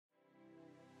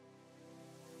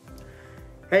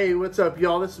Hey, what's up,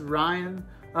 y'all? This is Ryan.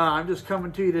 I'm just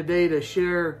coming to you today to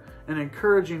share an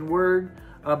encouraging word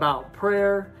about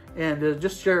prayer and to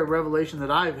just share a revelation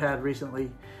that I've had recently.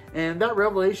 And that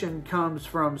revelation comes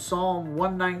from Psalm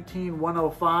 119,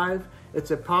 105.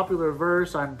 It's a popular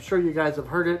verse. I'm sure you guys have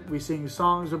heard it. We sing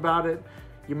songs about it.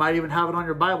 You might even have it on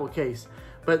your Bible case.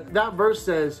 But that verse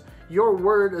says, "Your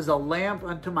word is a lamp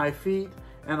unto my feet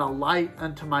and a light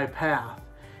unto my path."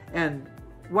 And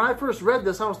when I first read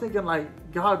this, I was thinking like,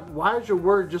 God, why is your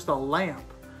word just a lamp?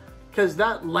 Because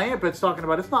that lamp it's talking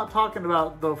about, it's not talking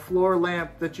about the floor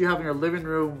lamp that you have in your living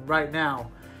room right now.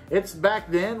 It's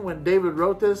back then when David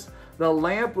wrote this, the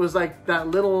lamp was like that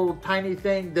little tiny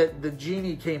thing that the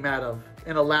genie came out of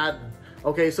in Aladdin.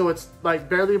 Okay, so it's like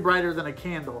barely brighter than a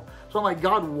candle. So I'm like,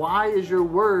 God, why is your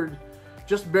word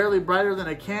just barely brighter than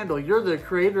a candle? You're the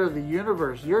creator of the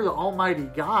universe. You're the almighty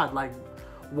God. Like,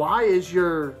 why is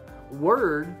your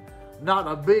word not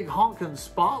a big honking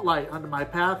spotlight under my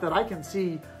path that I can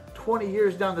see 20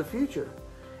 years down the future?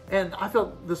 And I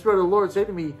felt the Spirit of the Lord say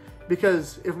to me,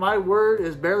 because if my word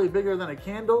is barely bigger than a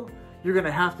candle, you're going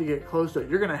to have to get close to it.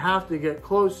 You're going to have to get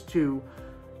close to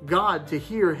God to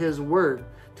hear his word,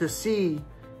 to see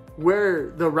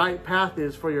where the right path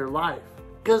is for your life.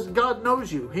 Because God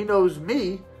knows you. He knows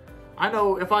me. I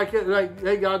know if I can, like,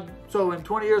 hey God, so in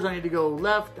 20 years I need to go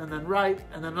left and then right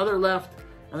and then another left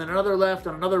and then another left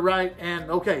and another right, and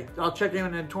okay, I'll check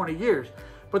in 20 years.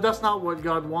 But that's not what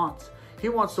God wants. He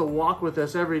wants to walk with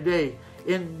us every day.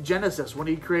 In Genesis, when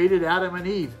he created Adam and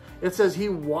Eve, it says he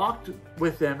walked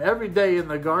with them every day in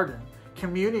the garden,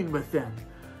 communing with them.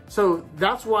 So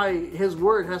that's why his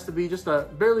word has to be just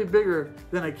barely bigger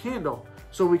than a candle,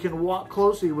 so we can walk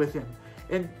closely with him.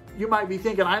 And you might be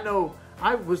thinking,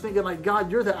 I was thinking like,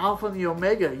 God, you're the Alpha and the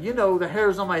Omega. You know the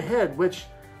hairs on my head, which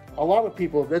a lot of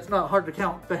people, that's not hard to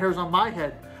count the hairs on my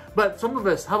head. But some of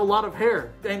us have a lot of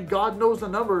hair, and God knows the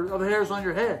number of hairs on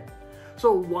your head.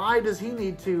 So why does he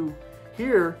need to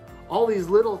hear all these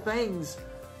little things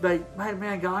like,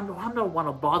 man, God, I don't want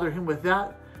to bother him with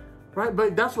that, right?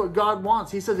 But that's what God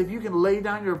wants. He says, if you can lay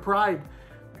down your pride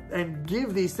and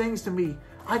give these things to me,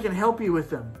 I can help you with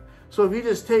them. So if you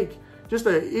just take,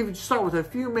 even start with a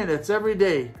few minutes every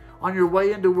day on your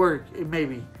way into work,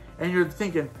 maybe, and you're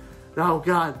thinking, oh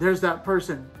God, there's that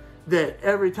person that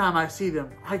every time I see them,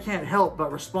 I can't help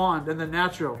but respond in the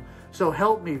natural. So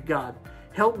help me, God.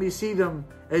 Help me see them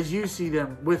as you see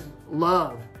them, with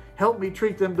love. Help me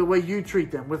treat them the way you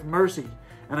treat them, with mercy.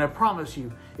 And I promise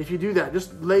you, if you do that,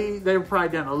 just lay their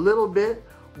pride down a little bit,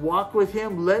 walk with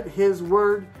him, let his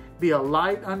word be a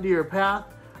light unto your path.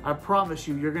 I promise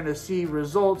you, you're going to see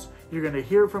results. You're going to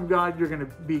hear from God. You're going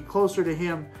to be closer to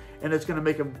him, and it's going to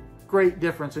make a great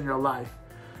difference in your life.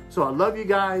 So I love you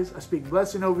guys. I speak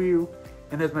blessing over you.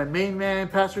 And as my main man,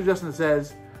 Pastor Justin,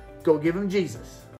 says, go give him Jesus.